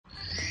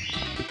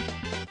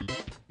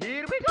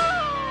Here we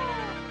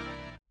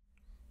go!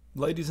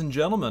 Ladies and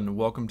gentlemen,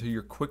 welcome to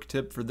your quick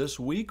tip for this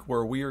week,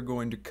 where we are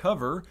going to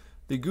cover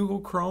the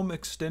Google Chrome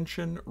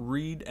extension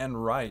Read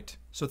and Write.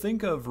 So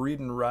think of Read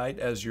and Write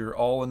as your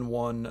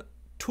all-in-one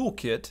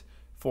toolkit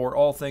for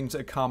all things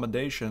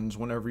accommodations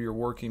whenever you're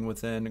working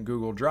within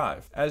Google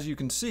Drive. As you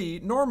can see,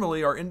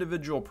 normally our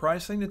individual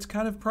pricing, it's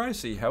kind of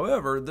pricey.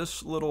 However,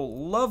 this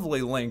little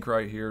lovely link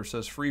right here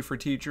says free for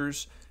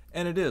teachers,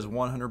 and it is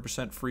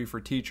 100% free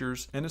for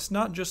teachers. And it's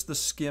not just the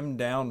skimmed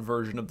down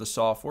version of the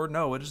software.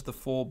 No, it is the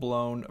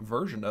full-blown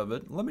version of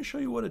it. Let me show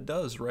you what it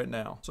does right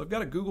now. So I've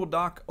got a Google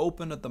Doc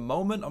open at the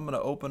moment. I'm going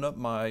to open up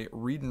my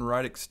Read and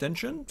Write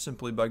extension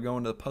simply by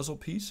going to the puzzle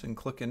piece and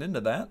clicking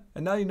into that.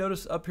 And now you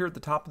notice up here at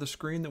the top of the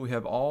screen that we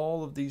have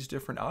all of these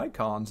different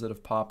icons that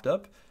have popped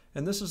up.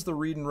 And this is the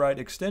Read and Write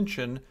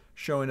extension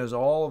showing us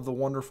all of the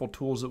wonderful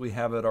tools that we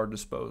have at our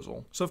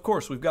disposal. So of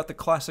course, we've got the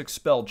classic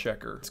spell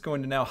checker. It's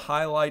going to now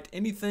highlight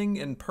anything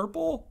in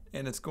purple,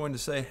 and it's going to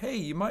say, hey,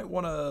 you might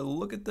want to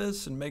look at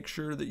this and make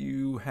sure that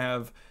you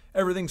have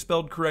everything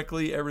spelled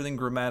correctly, everything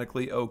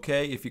grammatically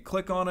okay. If you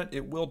click on it,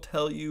 it will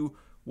tell you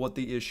what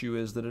the issue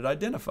is that it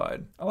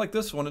identified. I like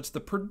this one. It's the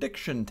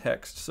prediction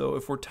text. So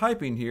if we're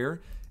typing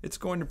here, it's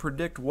going to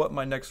predict what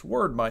my next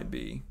word might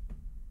be.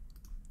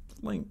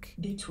 Link.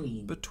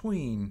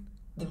 Between.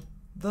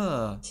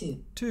 The.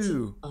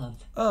 To.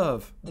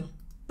 Of.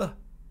 The.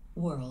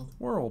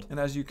 World. And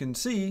as you can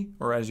see,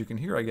 or as you can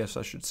hear, I guess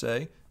I should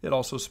say, it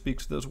also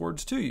speaks those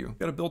words to you.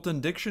 Got a built-in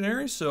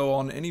dictionary, so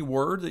on any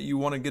word that you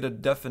want to get a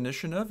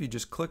definition of, you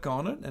just click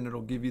on it and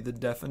it'll give you the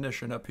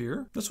definition up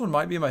here. This one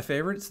might be my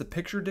favorite. It's the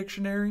picture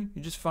dictionary.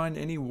 You just find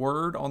any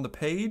word on the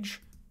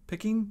page,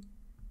 picking.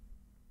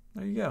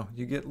 There you go.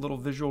 You get little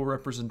visual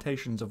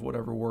representations of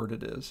whatever word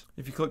it is.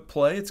 If you click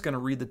play, it's going to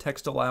read the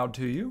text aloud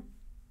to you.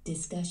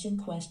 Discussion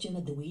question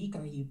of the week.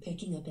 Are you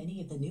picking up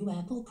any of the new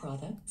Apple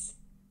products?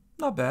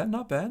 Not bad,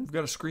 not bad. We've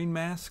got a screen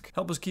mask.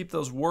 Help us keep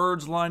those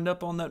words lined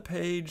up on that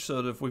page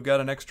so that if we've got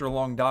an extra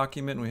long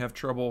document and we have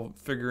trouble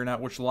figuring out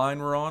which line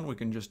we're on, we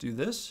can just do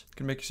this. You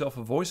can make yourself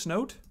a voice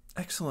note.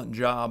 Excellent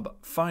job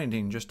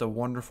finding just a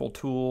wonderful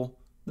tool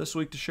this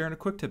week to share in a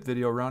quick tip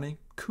video, Ronnie.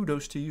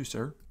 Kudos to you,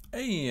 sir.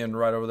 And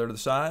right over there to the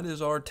side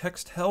is our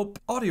text help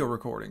audio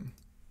recording.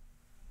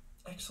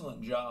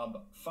 Excellent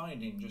job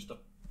finding just a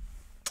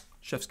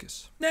chef's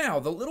kiss. Now,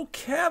 the little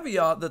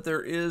caveat that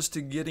there is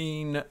to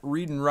getting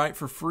Read and Write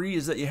for free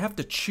is that you have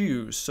to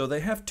choose. So they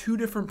have two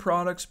different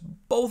products.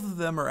 Both of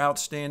them are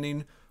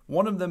outstanding.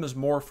 One of them is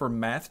more for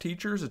math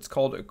teachers. It's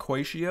called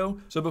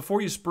Equatio. So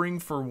before you spring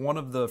for one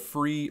of the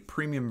free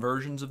premium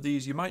versions of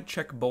these, you might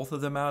check both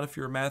of them out if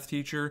you're a math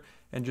teacher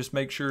and just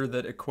make sure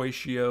that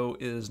Equatio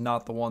is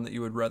not the one that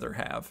you would rather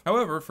have.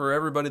 However, for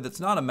everybody that's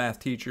not a math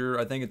teacher,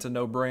 I think it's a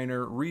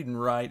no-brainer. Read and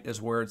Write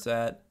is where it's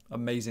at.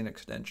 Amazing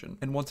extension.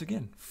 And once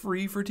again,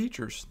 free for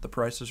teachers. The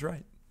price is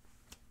right.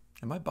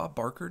 Am I Bob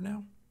Barker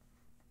now?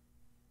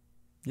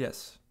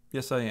 Yes.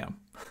 Yes, I am.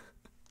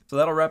 So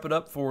that'll wrap it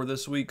up for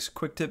this week's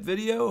quick tip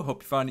video.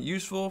 Hope you find it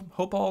useful.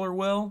 Hope all are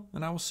well,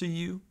 and I will see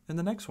you in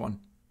the next one.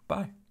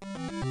 Bye.